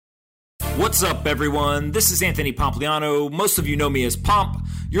What's up, everyone? This is Anthony Pompliano. Most of you know me as Pomp.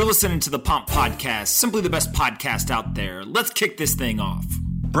 You're listening to the Pomp Podcast, simply the best podcast out there. Let's kick this thing off.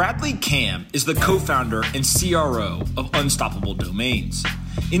 Bradley Kam is the co-founder and CRO of Unstoppable Domains.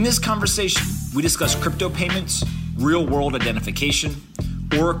 In this conversation, we discuss crypto payments, real-world identification,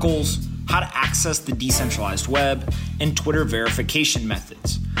 oracles, how to access the decentralized web, and Twitter verification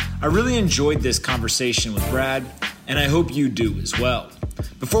methods. I really enjoyed this conversation with Brad, and I hope you do as well.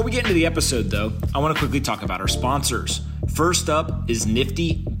 Before we get into the episode, though, I want to quickly talk about our sponsors. First up is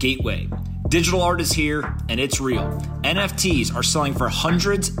Nifty Gateway. Digital art is here, and it's real. NFTs are selling for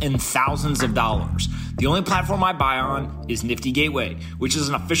hundreds and thousands of dollars. The only platform I buy on is Nifty Gateway, which is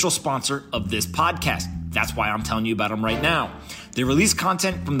an official sponsor of this podcast. That's why I'm telling you about them right now. They release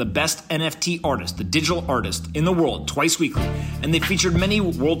content from the best NFT artists, the digital artists in the world, twice weekly, and they featured many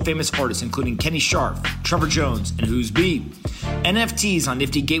world-famous artists, including Kenny Scharf, Trevor Jones, and Who's B. NFTs on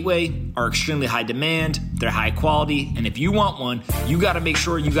Nifty Gateway are extremely high demand, they're high quality, and if you want one, you got to make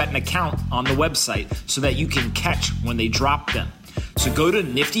sure you got an account on the website so that you can catch when they drop them. So go to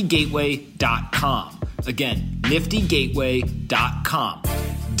niftygateway.com. Again, niftygateway.com.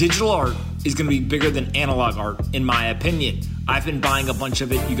 Digital art is going to be bigger than analog art, in my opinion. I've been buying a bunch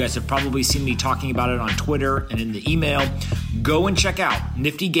of it. You guys have probably seen me talking about it on Twitter and in the email. Go and check out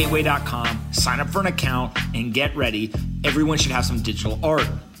niftygateway.com, sign up for an account, and get ready. Everyone should have some digital art.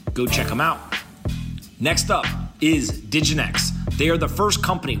 Go check them out. Next up is Diginex. They are the first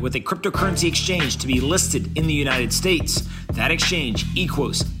company with a cryptocurrency exchange to be listed in the United States. That exchange,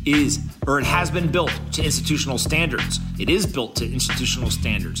 Equos, it has been built to institutional standards. It is built to institutional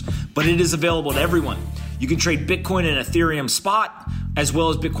standards, but it is available to everyone. You can trade Bitcoin and Ethereum spot, as well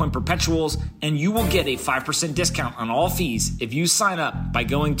as Bitcoin perpetuals, and you will get a 5% discount on all fees if you sign up by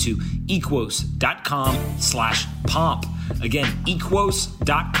going to equos.com/pomp. Again,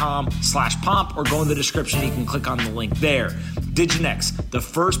 equos.com/pomp, or go in the description. You can click on the link there. Diginex, the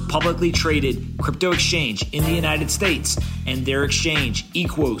first publicly traded crypto exchange in the United States, and their exchange,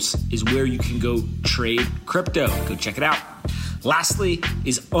 Equos, is where you can go trade crypto. Go check it out. Lastly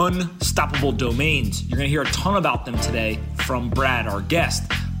is Unstoppable Domains. You're going to hear a ton about them today from Brad, our guest.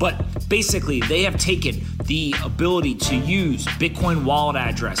 But basically, they have taken the ability to use Bitcoin wallet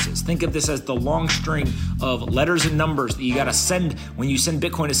addresses. Think of this as the long string of letters and numbers that you got to send when you send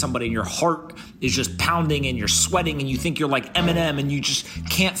Bitcoin to somebody, and your heart is just pounding and you're sweating and you think you're like Eminem and you just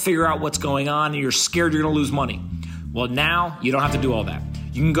can't figure out what's going on and you're scared you're going to lose money. Well, now you don't have to do all that.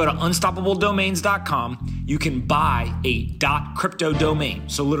 You can go to unstoppabledomains.com. You can buy a .crypto domain.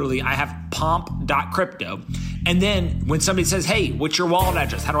 So literally, I have pomp.crypto. And then when somebody says, hey, what's your wallet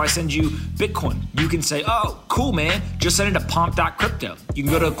address? How do I send you Bitcoin? You can say, oh, cool, man. Just send it to pomp.crypto. You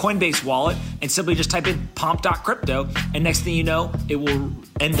can go to a Coinbase wallet and simply just type in pomp.crypto. And next thing you know, it will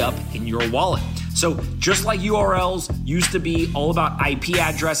end up in your wallet. So just like URLs used to be all about IP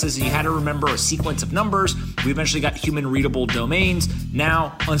addresses and you had to remember a sequence of numbers, we eventually got human readable domains. Now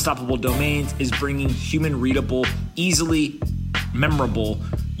Unstoppable Domains is bringing human readable, easily memorable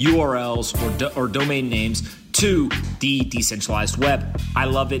URLs or domain names to the decentralized web. I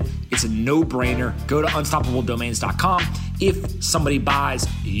love it. It's a no-brainer. Go to unstoppabledomains.com. If somebody buys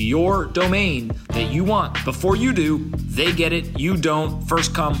your domain that you want before you do, they get it. You don't.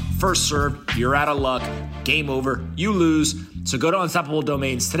 First come, first served. You're out of luck. Game over. You lose. So go to Unstoppable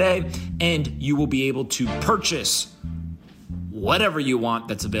Domains today, and you will be able to purchase whatever you want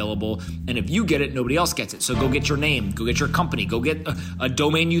that's available. And if you get it, nobody else gets it. So go get your name, go get your company, go get a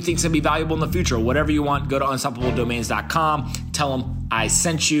domain you think is going to be valuable in the future, whatever you want. Go to unstoppabledomains.com. Tell them I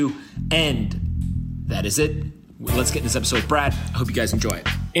sent you. And that is it. Let's get in this episode with Brad. I hope you guys enjoy it.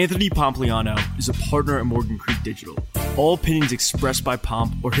 Anthony Pompliano is a partner at Morgan Creek Digital. All opinions expressed by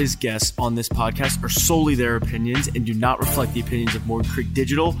Pomp or his guests on this podcast are solely their opinions and do not reflect the opinions of Morgan Creek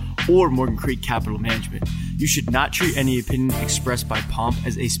Digital or Morgan Creek Capital Management. You should not treat any opinion expressed by Pomp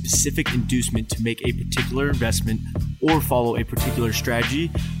as a specific inducement to make a particular investment or follow a particular strategy,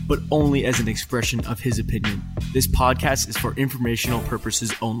 but only as an expression of his opinion. This podcast is for informational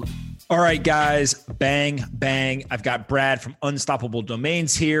purposes only. All right, guys, bang, bang. I've got Brad from Unstoppable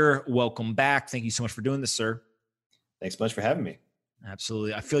Domains here. Welcome back. Thank you so much for doing this, sir. Thanks so much for having me.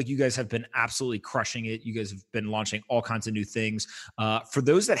 Absolutely. I feel like you guys have been absolutely crushing it. You guys have been launching all kinds of new things. For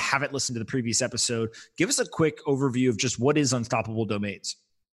those that haven't listened to the previous episode, give us a quick overview of just what is Unstoppable Domains.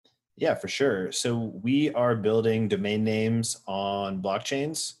 Yeah, for sure. So we are building domain names on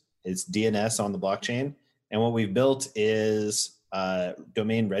blockchains. It's DNS on the blockchain. And what we've built is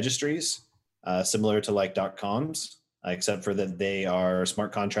domain registries, similar to like .coms, except for that they are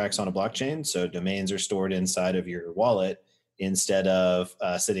smart contracts on a blockchain. So domains are stored inside of your wallet instead of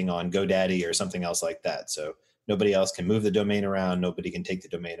sitting on GoDaddy or something else like that. So nobody else can move the domain around. Nobody can take the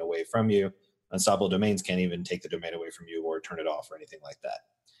domain away from you. Unstoppable Domains can't even take the domain away from you or turn it off or anything like that.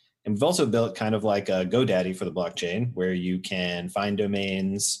 And we've also built kind of like a GoDaddy for the blockchain, where you can find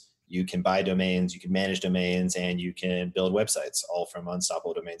domains, you can buy domains, you can manage domains, and you can build websites, all from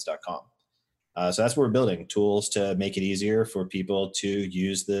unstoppabledomains.com. So that's what we're building, tools to make it easier for people to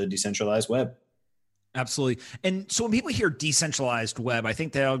use the decentralized web. Absolutely. And so when people hear decentralized web, I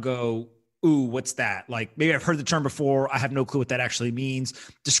think they'll go, ooh, what's that? Like, maybe I've heard the term before. I have no clue what that actually means.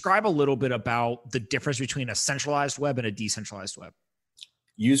 Describe a little bit about the difference between a centralized web and a decentralized web.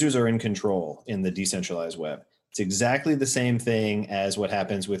 Users are in control in the decentralized web. It's exactly the same thing as what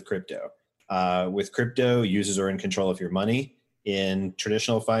happens with crypto. With crypto, users are in control of your money. In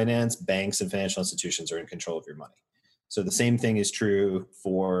traditional finance, banks and financial institutions are in control of your money. So the same thing is true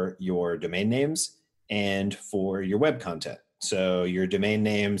for your domain names and for your web content. So your domain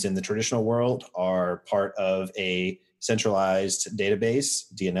names in the traditional world are part of a centralized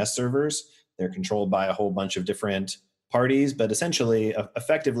database, DNS servers. They're controlled by a whole bunch of different parties, but essentially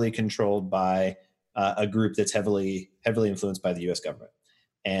effectively controlled by a group that's heavily influenced by the US government.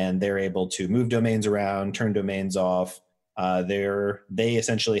 And they're able to move domains around, turn domains off. They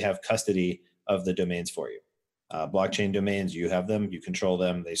essentially have custody of the domains for you. Blockchain domains, you have them, you control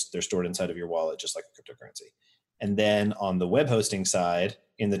them. They're stored inside of your wallet, just like a cryptocurrency. And then on the web hosting side,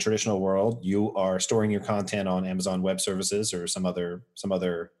 in the traditional world, you are storing your content on Amazon Web Services or some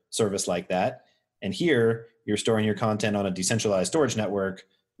other service like that. And here, you're storing your content on a decentralized storage network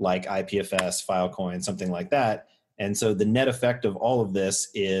like IPFS, Filecoin, something like that. And so the net effect of all of this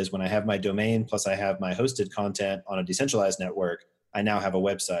is when I have my domain plus I have my hosted content on a decentralized network, I now have a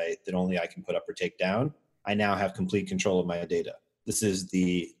website that only I can put up or take down. I now have complete control of my data. This is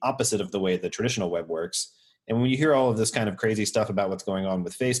the opposite of the way the traditional web works. And when you hear all of this kind of crazy stuff about what's going on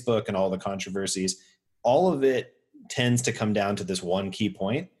with Facebook and all the controversies, all of it tends to come down to this one key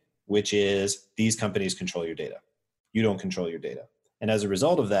point, which is these companies control your data. You don't control your data. And as a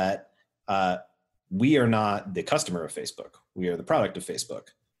result of that, we are not the customer of Facebook. We are the product of Facebook.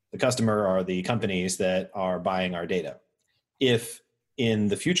 The customer are the companies that are buying our data. If in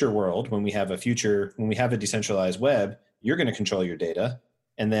the future world, when we have a decentralized web, you're going to control your data,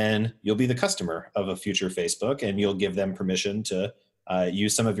 and then you'll be the customer of a future Facebook, and you'll give them permission to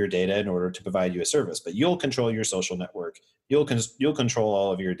use some of your data in order to provide you a service. But you'll control your social network. You'll control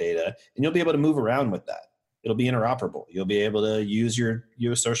all of your data, and you'll be able to move around with that. It'll be interoperable. You'll be able to use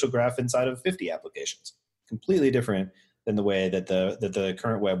your social graph inside of 50 applications. Completely different than the way that the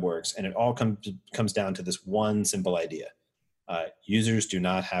current web works, and it all comes down to this one simple idea. Users do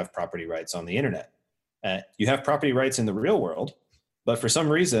not have property rights on the internet. You have property rights in the real world, but for some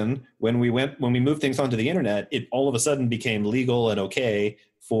reason, when we moved things onto the internet, it all of a sudden became legal and okay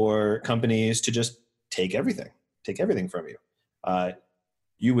for companies to just take everything from you.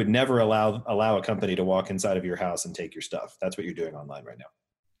 You would never allow a company to walk inside of your house and take your stuff. That's what you're doing online right now.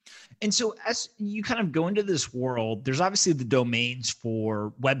 And so as you kind of go into this world, there's obviously the domains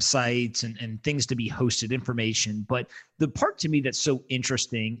for websites and things to be hosted information. But the part to me that's so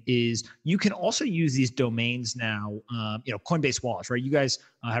interesting is you can also use these domains now, Coinbase wallets, right? You guys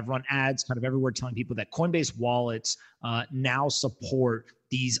have run ads kind of everywhere telling people that Coinbase wallets now support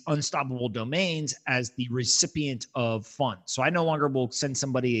these unstoppable domains as the recipient of funds. So I no longer will send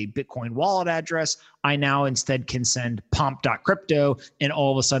somebody a Bitcoin wallet address. I now instead can send pomp.crypto, and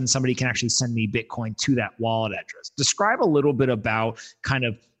all of a sudden somebody can actually send me Bitcoin to that wallet address. Describe a little bit about kind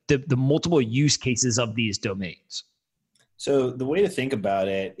of the multiple use cases of these domains. So the way to think about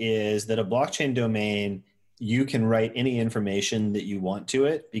it is that a blockchain domain, you can write any information that you want to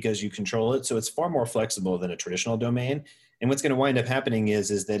it because you control it. So it's far more flexible than a traditional domain. And what's going to wind up happening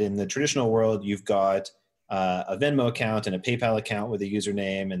is that in the traditional world, you've got a Venmo account and a PayPal account with a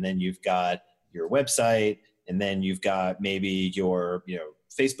username, and then you've got your website, and then you've got maybe your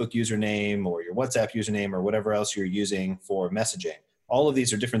Facebook username or your WhatsApp username or whatever else you're using for messaging. All of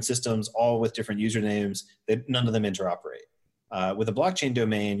these are different systems, all with different usernames that none of them interoperate. With a blockchain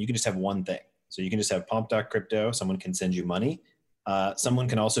domain, you can just have one thing. So you can just have pomp.crypto. Someone can send you money. Someone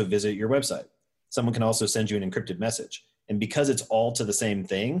can also visit your website. Someone can also send you an encrypted message. And because it's all to the same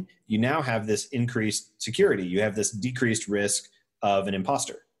thing, you now have this increased security. You have this decreased risk of an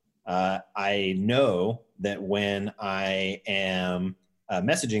imposter. I know that when I am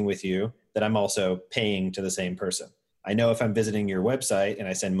messaging with you, that I'm also paying to the same person. I know if I'm visiting your website and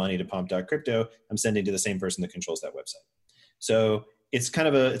I send money to pomp.crypto, I'm sending to the same person that controls that website. So it's kind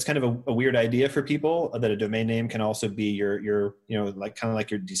of a weird idea for people that a domain name can also be your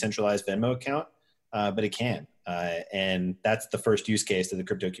like your decentralized Venmo account, but it can. And that's the first use case that the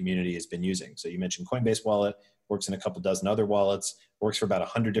crypto community has been using. So you mentioned Coinbase Wallet, works in a couple dozen other wallets, works for about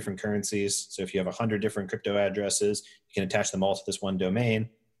 100 different currencies. So if you have 100 different crypto addresses, you can attach them all to this one domain,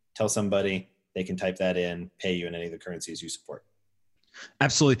 tell somebody, they can type that in, pay you in any of the currencies you support.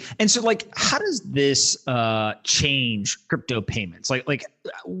 Absolutely. And so like, how does this change crypto payments? Like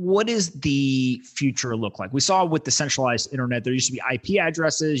what is the future look like? We saw with the centralized internet, there used to be IP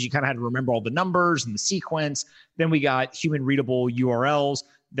addresses. You kind of had to remember all the numbers and the sequence. Then we got human readable URLs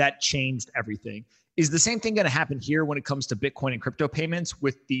that changed everything. Is the same thing going to happen here when it comes to Bitcoin and crypto payments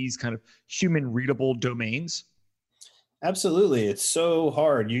with these kind of human readable domains? Absolutely. It's so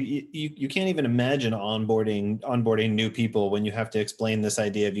hard. You can't even imagine onboarding new people when you have to explain this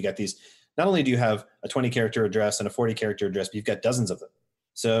idea of you got these, not only do you have a 20 character address and a 40 character address, but you've got dozens of them.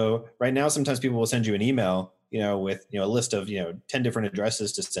 So right now, sometimes people will send you an email, with, a list of, 10 different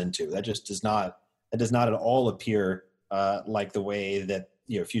addresses to send to. That just does not at all appear like the way that,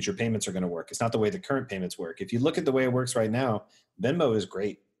 future payments are going to work. It's not the way the current payments work. If you look at the way it works right now, Venmo is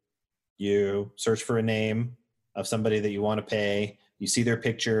great. You search for a name of somebody that you want to pay, you see their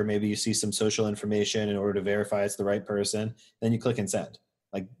picture, maybe you see some social information in order to verify it's the right person, then you click and send.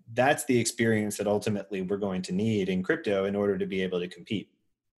 Like that's the experience that ultimately we're going to need in crypto in order to be able to compete.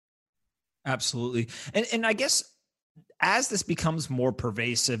 Absolutely. And I guess as this becomes more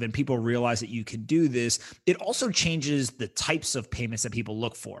pervasive and people realize that you can do this, it also changes the types of payments that people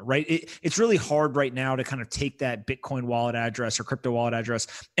look for, right? It's really hard right now to kind of take that Bitcoin wallet address or crypto wallet address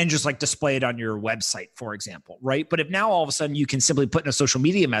and just like display it on your website, for example, right? But if now all of a sudden you can simply put in a social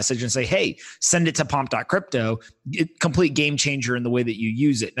media message and say, hey, send it to pomp.crypto, complete game changer in the way that you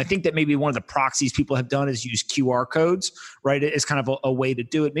use it. And I think that maybe one of the proxies people have done is use QR codes, right? It's kind of a way to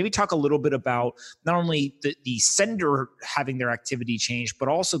do it. Maybe talk a little bit about not only the sender having their activity change, but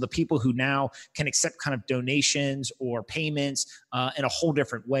also the people who now can accept kind of donations or payments in a whole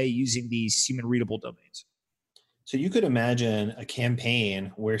different way using these human readable domains. So you could imagine a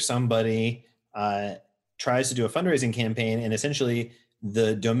campaign where somebody tries to do a fundraising campaign and essentially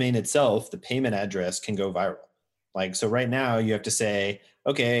the domain itself, the payment address can go viral. Like, so right now you have to say,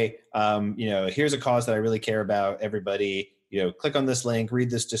 okay, here's a cause that I really care about. Everybody, click on this link, read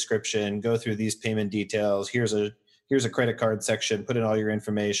this description, go through these payment details. Here's a credit card section, put in all your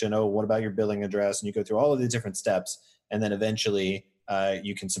information. Oh, what about your billing address? And you go through all of these different steps. And then eventually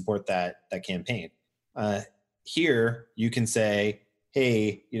you can support that campaign. Here you can say,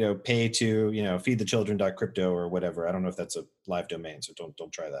 hey, pay to, feedthechildren.crypto or whatever. I don't know if that's a live domain, so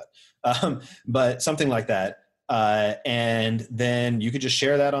don't try that. But something like that. And then you could just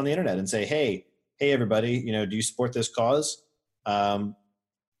share that on the internet and say, hey, everybody, do you support this cause?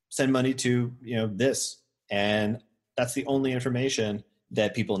 Send money to, this. And that's the only information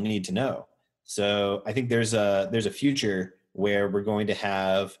that people need to know. So I think there's a future where we're going to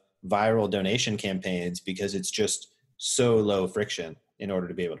have viral donation campaigns because it's just so low friction in order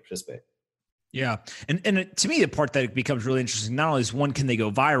to be able to participate. Yeah. And to me, the part that becomes really interesting, not only is one, can they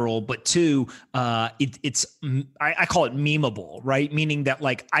go viral, but two, I call it memeable, right? Meaning that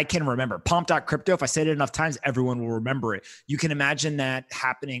like, I can remember pomp.crypto. If I said it enough times, everyone will remember it. You can imagine that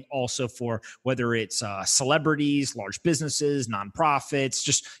happening also for whether it's celebrities, large businesses, nonprofits,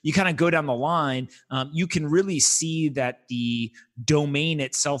 just you kind of go down the line. You can really see that the domain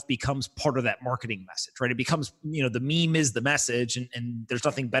itself becomes part of that marketing message, right? It becomes, the meme is the message and there's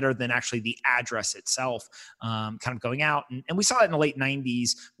nothing better than actually the address itself kind of going out. And we saw it in the late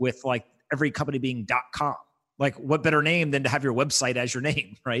 90s with like every company being .com. Like what better name than to have your website as your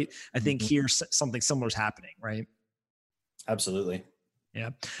name, right? I think here something similar is happening, right? Absolutely.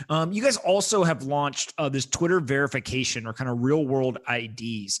 Yeah. You guys also have launched this Twitter verification or kind of real world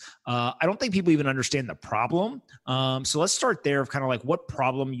IDs. I don't think people even understand the problem. So let's start there of kind of like what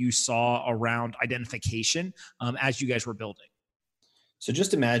problem you saw around identification as you guys were building. So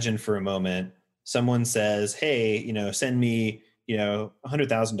just imagine for a moment, someone says, hey, send me,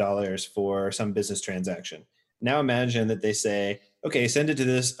 $100,000 for some business transaction. Now imagine that they say, okay, send it to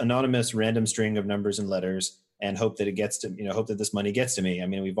this anonymous random string of numbers and letters and hope that it gets to, hope that this money gets to me. I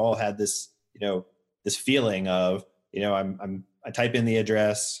mean, we've all had this, this feeling of, I type in the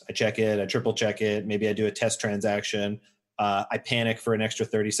address, I check it, I triple check it. Maybe I do a test transaction. I panic for an extra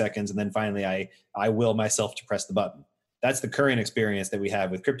 30 seconds. And then finally I will myself to press the button. That's the current experience that we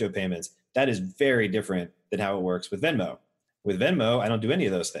have with crypto payments. That is very different than how it works with Venmo. With Venmo, I don't do any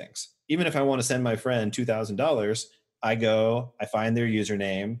of those things. Even if I want to send my friend $2,000, I go, I find their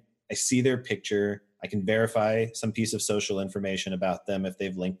username, I see their picture, I can verify some piece of social information about them if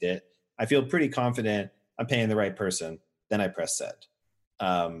they've linked it. I feel pretty confident I'm paying the right person. Then I press send.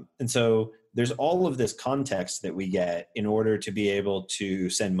 And so there's all of this context that we get in order to be able to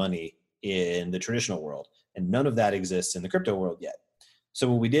send money in the traditional world. And none of that exists in the crypto world yet. So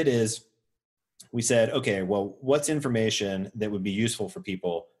what we did is we said, okay, well, what's information that would be useful for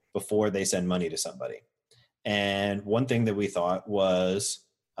people before they send money to somebody? And one thing that we thought was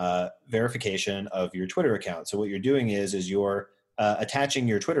verification of your Twitter account. So what you're doing is you're attaching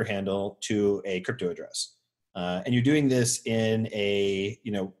your Twitter handle to a crypto address. And you're doing this in a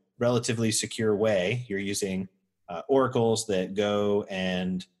relatively secure way. You're using oracles that go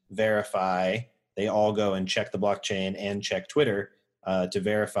and verify. They all go and check the blockchain and check Twitter to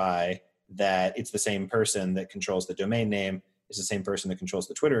verify that it's the same person that controls the domain name, is the same person that controls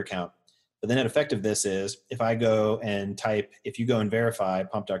the Twitter account. But the net effect of this is if I go and type, if you go and verify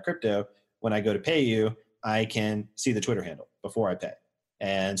pump.crypto, when I go to pay you, I can see the Twitter handle before I pay.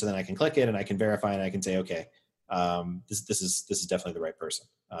 And so then I can click it and I can verify and I can say, okay, this is definitely the right person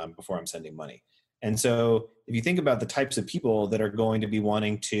before I'm sending money. And so if you think about the types of people that are going to be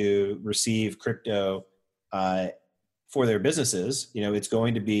wanting to receive crypto for their businesses, it's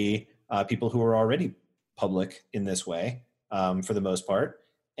going to be people who are already public in this way for the most part.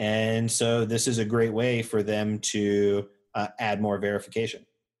 And so this is a great way for them to add more verification.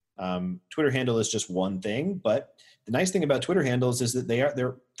 Twitter handle is just one thing, but the nice thing about Twitter handles is that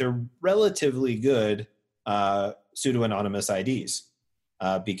they're relatively good pseudo-anonymous IDs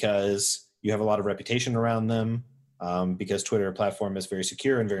because you have a lot of reputation around them because Twitter platform is very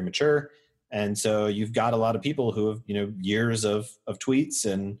secure and very mature. And so you've got a lot of people who have, years of tweets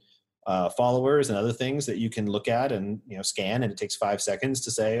and followers and other things that you can look at and, scan. And it takes 5 seconds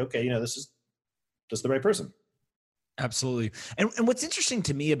to say, okay, this is the right person. Absolutely. And what's interesting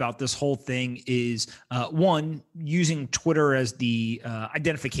to me about this whole thing is, one, using Twitter as the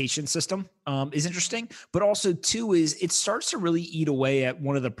identification system is interesting, but also two is it starts to really eat away at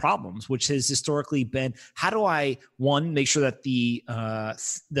one of the problems, which has historically been, how do I, one, make sure that the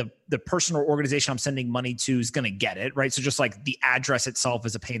person or organization I'm sending money to is going to get it, right? So just like the address itself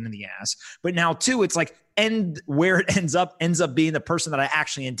is a pain in the ass. But now two, it's like, and where it ends up being the person that I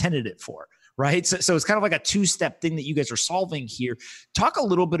actually intended it for. Right. So it's kind of like a two-step thing that you guys are solving here. Talk a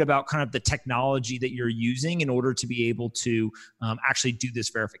little bit about kind of the technology that you're using in order to be able to actually do this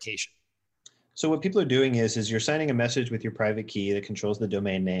verification. So what people are doing is you're signing a message with your private key that controls the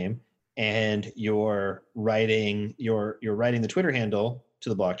domain name, and you're writing the Twitter handle to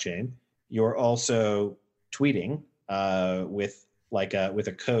the blockchain. You're also tweeting with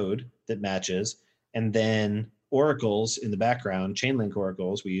a code that matches, and then oracles in the background, Chainlink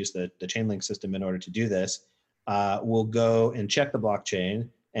oracles, we use the Chainlink system in order to do this, will go and check the blockchain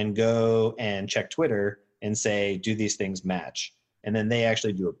and go and check Twitter and say, do these things match? And then they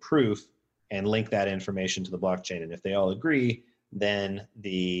actually do a proof and link that information to the blockchain. And if they all agree, then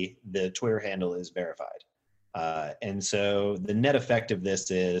the Twitter handle is verified. And so the net effect of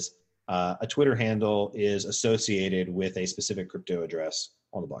this is a Twitter handle is associated with a specific crypto address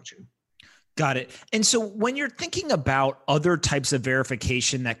on the blockchain. Got it. And so when you're thinking about other types of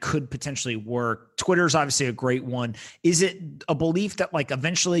verification that could potentially work, Twitter is obviously a great one. Is it a belief that like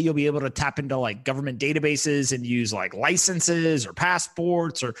eventually you'll be able to tap into like government databases and use like licenses or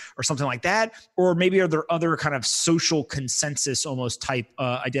passports or something like that? Or maybe are there other kind of social consensus almost type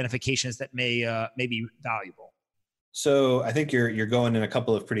identifications that may be valuable? So I think you're going in a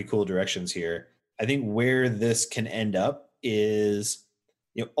couple of pretty cool directions here. I think where this can end up is,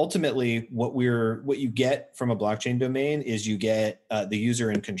 ultimately what you get from a blockchain domain is you get the user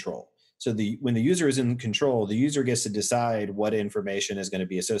in control. So when the user is in control, the user gets to decide what information is going to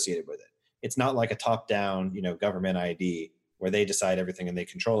be associated with it. It's not like a top-down, government ID where they decide everything and they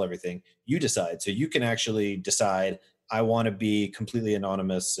control everything. You decide. So you can actually decide, I want to be completely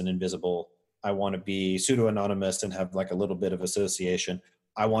anonymous and invisible. I want to be pseudo-anonymous and have like a little bit of association.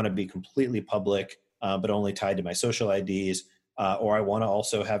 I want to be completely public, but only tied to my social IDs. Or I want to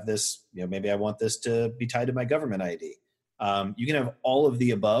also have this, maybe I want this to be tied to my government ID. You can have all of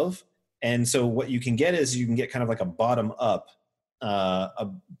the above. And so what you can get is you can get kind of like a bottom up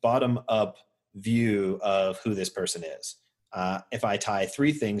view of who this person is. If I tie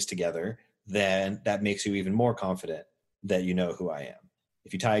three things together, then that makes you even more confident that you know who I am.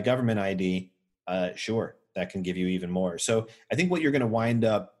 If you tie a government ID, sure, that can give you even more. So I think what you're going to wind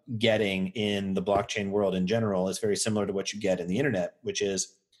up getting in the blockchain world in general is very similar to what you get in the internet, which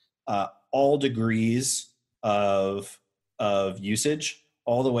is all degrees of usage,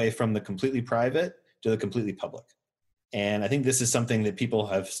 all the way from the completely private to the completely public. And I think this is something that people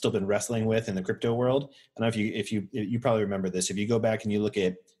have still been wrestling with in the crypto world. I don't know if you probably remember this. If you go back and you look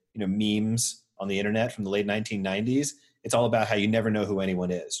at memes on the internet from the late 1990s, it's all about how you never know who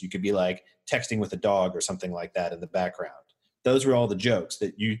anyone is. You could be like texting with a dog or something like that in the background. Those were all the jokes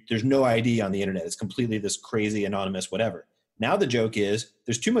that there's no ID on the internet. It's completely this crazy anonymous whatever. Now the joke is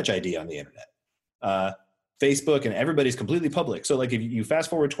there's too much ID on the internet. Facebook and everybody's completely public. So like if you fast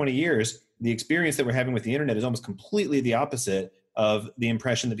forward 20 years, the experience that we're having with the internet is almost completely the opposite of the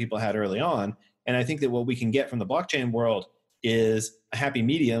impression that people had early on. And I think that what we can get from the blockchain world is a happy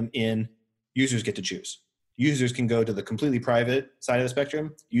medium in users get to choose. Users can go to the completely private side of the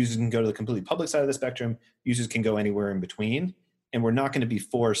spectrum. Users can go to the completely public side of the spectrum. Users can go anywhere in between. And we're not going to be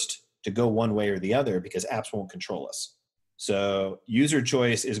forced to go one way or the other because apps won't control us. So user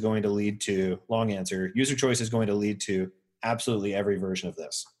choice is going to lead to, long answer, user choice is going to lead to absolutely every version of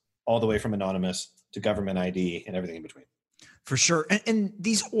this, all the way from anonymous to government ID and everything in between. For sure. And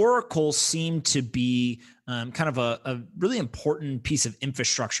these oracles seem to be kind of a really important piece of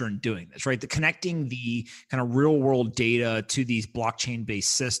infrastructure in doing this, right? The connecting the kind of real world data to these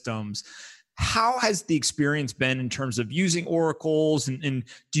blockchain-based systems. How has the experience been in terms of using oracles? And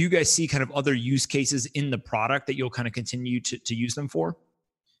do you guys see kind of other use cases in the product that you'll kind of continue to use them for?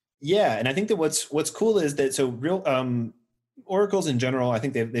 Yeah. And I think that what's cool is that, so real oracles in general, I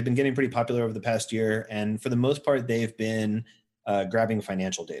think they've been getting pretty popular over the past year. And for the most part, they've been grabbing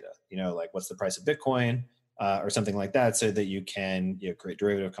financial data, like what's the price of Bitcoin or something like that, so that you can create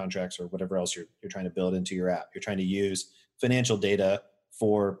derivative contracts or whatever else you're trying to build into your app. You're trying to use financial data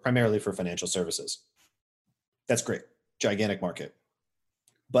primarily for financial services. That's great. Gigantic market.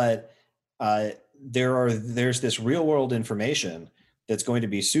 But there's this real world information that's going to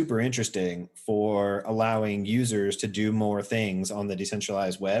be super interesting for allowing users to do more things on the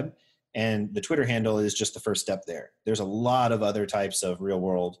decentralized web. And the Twitter handle is just the first step there. There's a lot of other types of real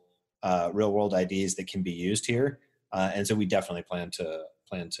world IDs that can be used here. And so we definitely plan to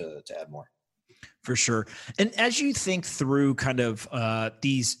add more. For sure. And as you think through kind of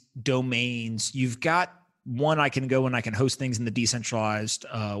these domains, you've got one, I can go and I can host things in the decentralized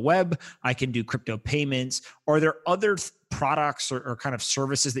web. I can do crypto payments. Are there other products or kind of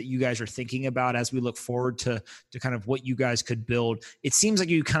services that you guys are thinking about as we look forward to kind of what you guys could build? It seems like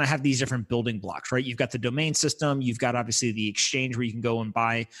you kind of have these different building blocks, right? You've got the domain system. You've got obviously the exchange where you can go and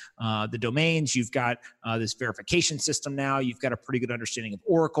buy the domains. You've got this verification system now. You've got a pretty good understanding of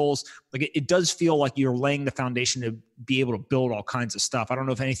oracles. Like it does feel like you're laying the foundation to be able to build all kinds of stuff. I don't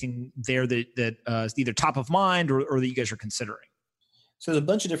know if anything there that is either top of mind or that you guys are considering. So there's a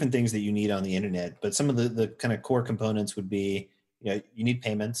bunch of different things that you need on the internet, but some of the kind of core components would be, you need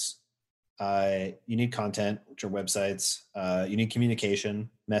payments, you need content, which are websites, you need communication,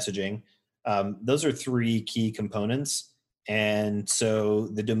 messaging. Those are three key components. And so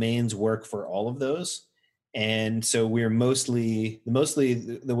the domains work for all of those. And so we're mostly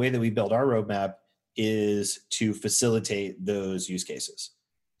the way that we build our roadmap is to facilitate those use cases.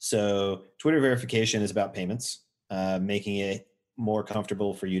 So Twitter verification is about payments, making it more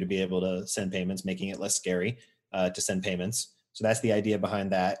comfortable for you to be able to send payments, making it less scary to send payments. So that's the idea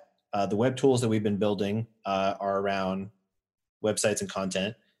behind that. The web tools that we've been building are around websites and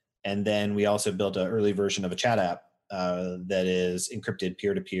content. And then we also built an early version of a chat app that is encrypted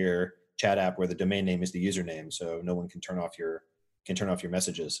peer-to-peer chat app where the domain name is the username. So no one can turn off your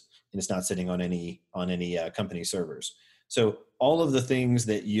messages, and it's not sitting on any company servers. So all of the things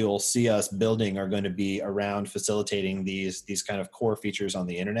that you'll see us building are going to be around facilitating these kind of core features on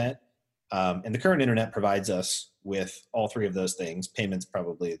the internet. And the current internet provides us with all three of those things. Payments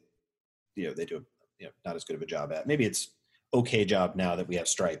probably, they do not as good of a job at. Maybe it's okay job now that we have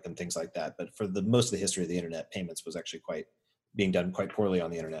Stripe and things like that. But for the most of the history of the internet, payments was actually being done quite poorly on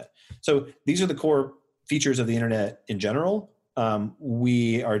the internet. So these are the core features of the internet in general.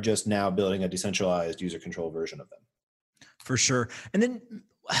 We are just now building a decentralized user control version of them. For sure. And then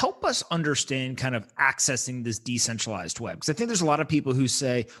help us understand kind of accessing this decentralized web. Because I think there's a lot of people who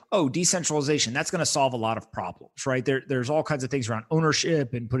say, oh, decentralization, that's going to solve a lot of problems, right? There's all kinds of things around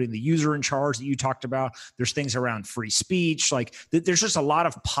ownership and putting the user in charge that you talked about. There's things around free speech. Like there's just a lot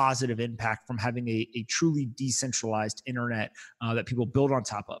of positive impact from having a truly decentralized internet that people build on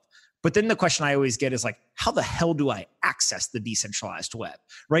top of. But then the question I always get is like, how the hell do I access the decentralized web,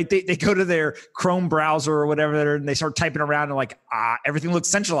 right? They go to their Chrome browser or whatever, and they start typing around and like, everything looks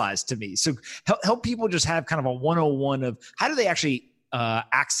centralized to me. So help people just have kind of a 101 of how do they actually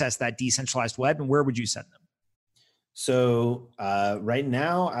access that decentralized web, and where would you send them? So right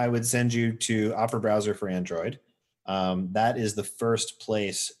now, I would send you to Opera Browser for Android. That is the first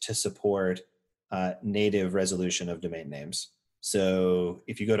place to support native resolution of domain names. So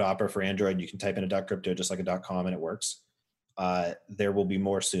if you go to Opera for Android, you can type in a .crypto just like a .com and it works. There will be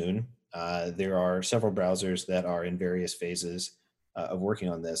more soon. There are several browsers that are in various phases of working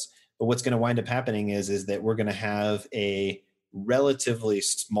on this. But what's going to wind up happening is that we're going to have a relatively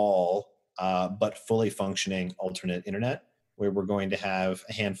small but fully functioning alternate internet, where we're going to have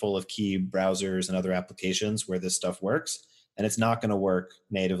a handful of key browsers and other applications where this stuff works. And it's not going to work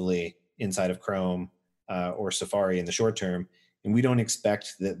natively inside of Chrome or Safari in the short term. And we don't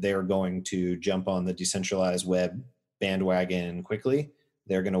expect that they're going to jump on the decentralized web bandwagon quickly.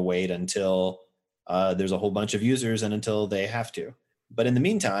 They're going to wait until there's a whole bunch of users and until they have to. But in the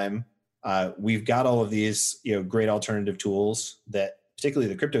meantime, we've got all of these great alternative tools that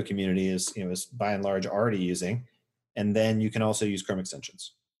particularly the crypto community is by and large already using. And then you can also use Chrome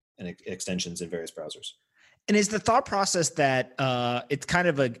extensions and extensions in various browsers. And is the thought process that it's kind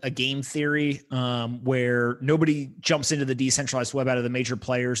of a game theory where nobody jumps into the decentralized web out of the major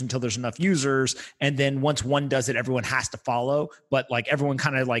players until there's enough users, and then once one does it, everyone has to follow? But like everyone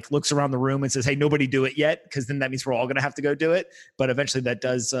kind of like looks around the room and says, "Hey, nobody do it yet," because then that means we're all going to have to go do it. But eventually, that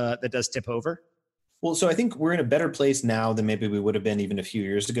does tip over. Well, so I think we're in a better place now than maybe we would have been even a few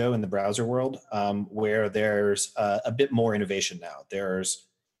years ago in the browser world, where there's a bit more innovation now. There's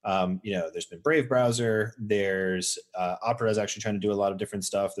been Brave browser. There's Opera is actually trying to do a lot of different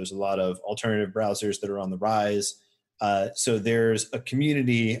stuff. There's a lot of alternative browsers that are on the rise. So there's a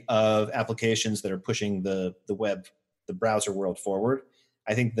community of applications that are pushing the web, the browser world forward.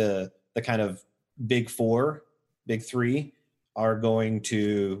 I think the kind of big three are going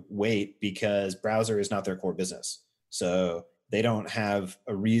to wait because browser is not their core business. So they don't have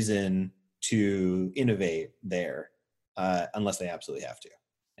a reason to innovate there unless they absolutely have to.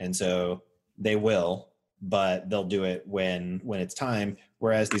 And so they will, but they'll do it when it's time.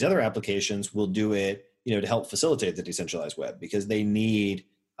 Whereas these other applications will do it, to help facilitate the decentralized web, because they need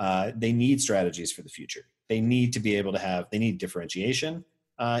strategies for the future. They need to be able to they need differentiation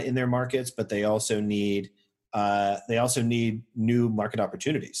in their markets, but they also need new market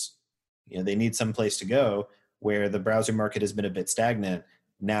opportunities. They need some place to go where the browser market has been a bit stagnant.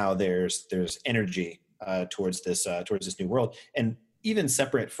 Now there's energy towards this new world. And even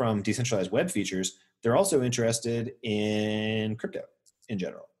separate from decentralized web features, they're also interested in crypto in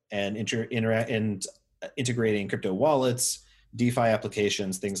general and integrating crypto wallets, DeFi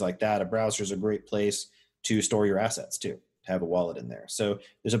applications, things like that. A browser is a great place to store your assets too, to have a wallet in there. So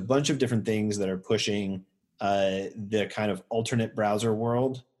there's a bunch of different things that are pushing the kind of alternate browser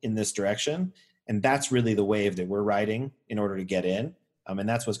world in this direction. And that's really the wave that we're riding in order to get in. And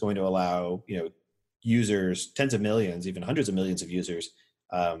that's what's going to allow, users, tens of millions, even hundreds of millions of users,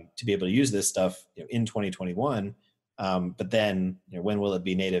 to be able to use this stuff in 2021. But then, when will it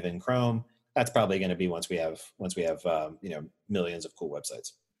be native in Chrome? That's probably going to be once we have millions of cool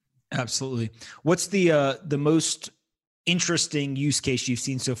websites. Absolutely. What's the most interesting use case you've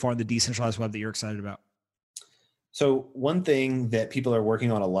seen so far in the decentralized web that you're excited about? So one thing that people are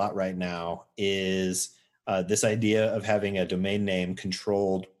working on a lot right now is this idea of having a domain name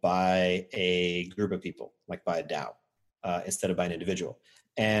controlled by a group of people, like by a DAO, instead of by an individual.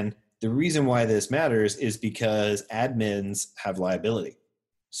 And the reason why this matters is because admins have liability.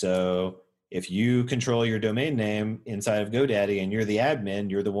 So if you control your domain name inside of GoDaddy and you're the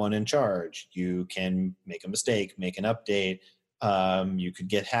admin, you're the one in charge. You can make a mistake, make an update. You could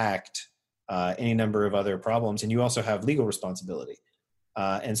get hacked, any number of other problems. And you also have legal responsibility.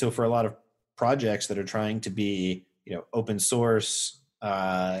 And so for a lot of projects that are trying to be, open source,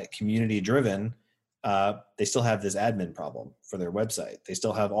 community driven, they still have this admin problem for their website. They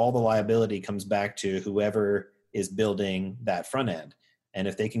still have all the liability comes back to whoever is building that front end. And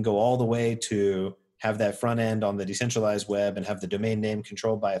if they can go all the way to have that front end on the decentralized web and have the domain name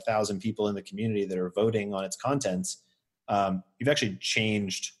controlled by 1,000 people in the community that are voting on its contents, you've actually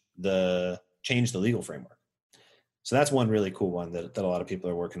changed the legal framework. So that's one really cool one that a lot of people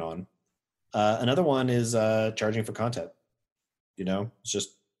are working on. Another one is charging for content. It's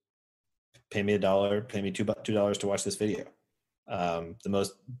just pay me $1, pay me $2 to watch this video. The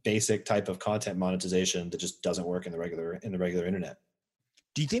most basic type of content monetization that just doesn't work in the regular internet.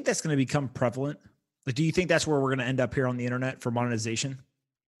 Do you think that's going to become prevalent? Like, do you think that's where we're going to end up here on the internet for monetization?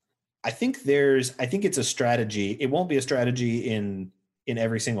 I think it's a strategy. It won't be a strategy in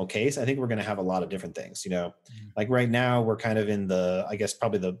every single case. I think we're going to have a lot of different things, like right now we're kind of in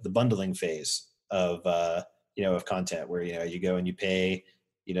probably the bundling phase of content where, you go and you pay,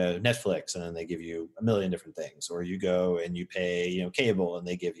 Netflix and then they give you a million different things, or you go and you pay, cable and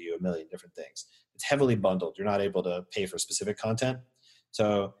they give you a million different things. It's heavily bundled. You're not able to pay for specific content. So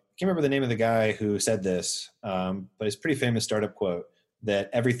I can't remember the name of the guy who said this, but it's a pretty famous startup quote that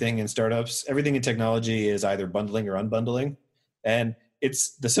everything in technology is either bundling or unbundling. And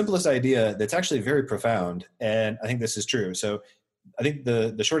it's the simplest idea that's actually very profound. And I think this is true. So I think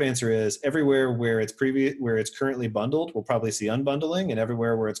the short answer is everywhere where it's currently bundled, we'll probably see unbundling, and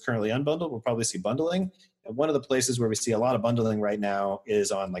everywhere where it's currently unbundled, we'll probably see bundling. And one of the places where we see a lot of bundling right now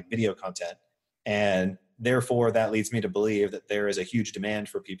is on like video content. And therefore that leads me to believe that there is a huge demand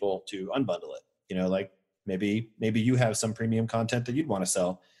for people to unbundle it. You know, like maybe you have some premium content that you'd want to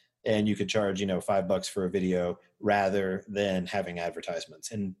sell, and you could charge, you know, $5 for a video rather than having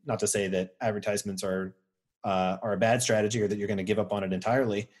advertisements. And not to say that advertisements are a bad strategy or that you're going to give up on it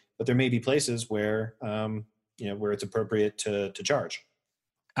entirely, but there may be places where, where it's appropriate to charge.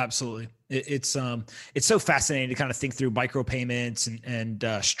 Absolutely. It's so fascinating to kind of think through micropayments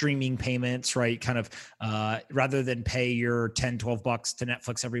and streaming payments, right? Kind of rather than pay your $10-12 to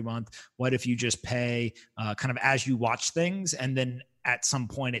Netflix every month, what if you just pay kind of as you watch things, and then at some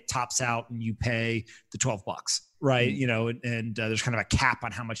point it tops out and you pay the $12, right? Mm-hmm. You know, and there's kind of a cap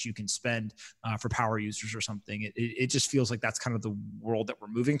on how much you can spend for power users or something. It just feels like that's kind of the world that we're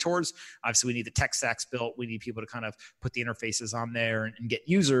moving towards. Obviously, we need the tech stacks built. We need people to kind of put the interfaces on there and get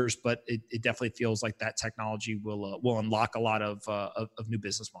users, but it definitely feels like that technology will unlock a lot of new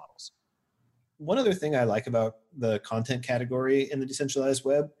business models. One other thing I like about the content category in the decentralized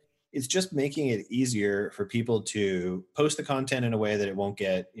web is just making it easier for people to post the content in a way that it won't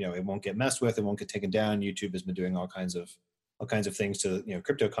get messed with, it won't get taken down. YouTube has been doing all kinds of things to, you know,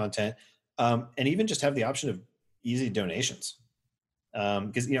 crypto content, and even just have the option of easy donations.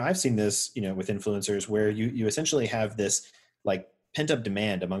 Because, you know, I've seen this, you know, with influencers where you essentially have this like pent up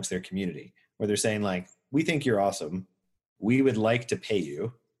demand amongst their community where they're saying like, we think you're awesome. We would like to pay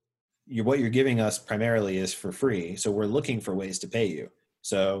you. What you're giving us primarily is for free. So we're looking for ways to pay you.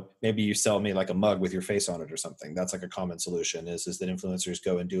 So maybe you sell me like a mug with your face on it or something. That's like a common solution is that influencers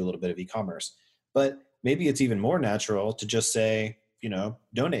go and do a little bit of e-commerce. But maybe it's even more natural to just say, you know,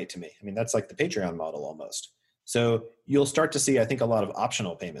 donate to me. I mean, that's like the Patreon model almost. So you'll start to see, I think, a lot of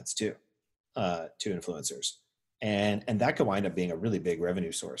optional payments too, to influencers. And that could wind up being a really big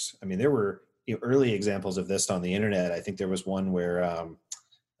revenue source. I mean, there were, you know, early examples of this on the internet. I think there was one where,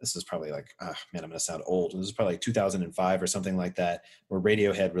 this is probably like, I'm going to sound old. This was probably like 2005 or something like that, where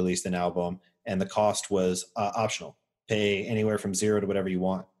Radiohead released an album and the cost was optional. Pay anywhere from $0 to whatever you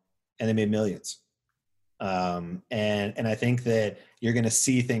want. And they made millions. And I think that you're going to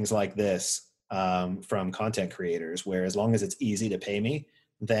see things like this from content creators, where as long as it's easy to pay me,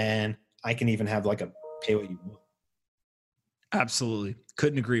 then I can even have like a pay what you want. Absolutely.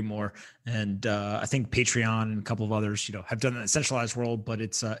 Couldn't agree more. And I think Patreon and a couple of others, you know, have done it in a centralized world, but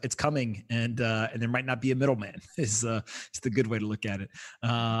it's coming, and there might not be a middleman is the good way to look at it.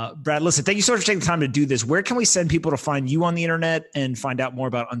 Brad, listen, thank you so much for taking the time to do this. Where can we send people to find you on the internet and find out more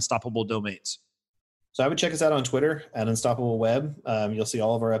about Unstoppable Domains? So I would check us out on Twitter at Unstoppable Web. You'll see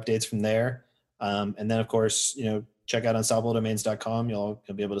all of our updates from there. And then of course, you know, check out unstoppabledomains.com. You'll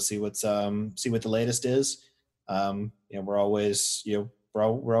be able to see what the latest is. You know, we're always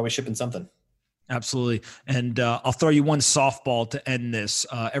shipping something. Absolutely. And I'll throw you one softball to end this.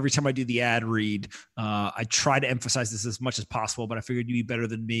 Every time I do the ad read, I try to emphasize this as much as possible, but I figured you'd be better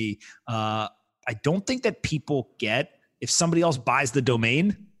than me. I don't think that people get, if somebody else buys the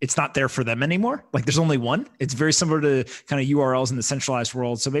domain, it's not there for them anymore. Like there's only one. It's very similar to kind of URLs in the centralized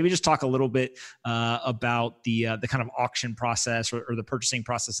world. So maybe just talk a little bit about the kind of auction process or the purchasing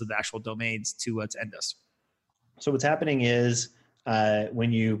process of the actual domains to end us. So what's happening is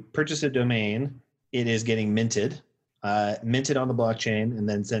when you purchase a domain, it is getting minted on the blockchain and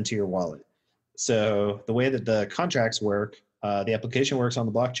then sent to your wallet. So the way that the contracts work, the application works on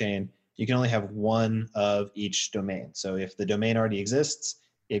the blockchain, you can only have one of each domain. So if the domain already exists,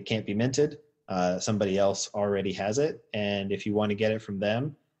 it can't be minted. Somebody else already has it. And if you want to get it from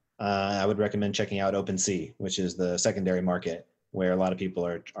them, I would recommend checking out OpenSea, which is the secondary market where a lot of people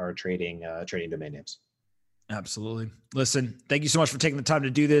are trading domain names. Absolutely. Listen, thank you so much for taking the time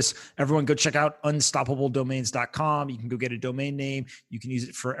to do this. Everyone go check out unstoppabledomains.com. You can go get a domain name. You can use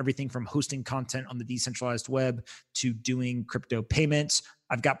it for everything from hosting content on the decentralized web to doing crypto payments.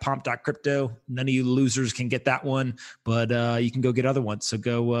 I've got pomp.crypto. None of you losers can get that one, but you can go get other ones. So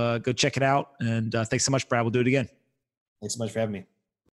go check it out. And thanks so much, Brad. We'll do it again. Thanks so much for having me.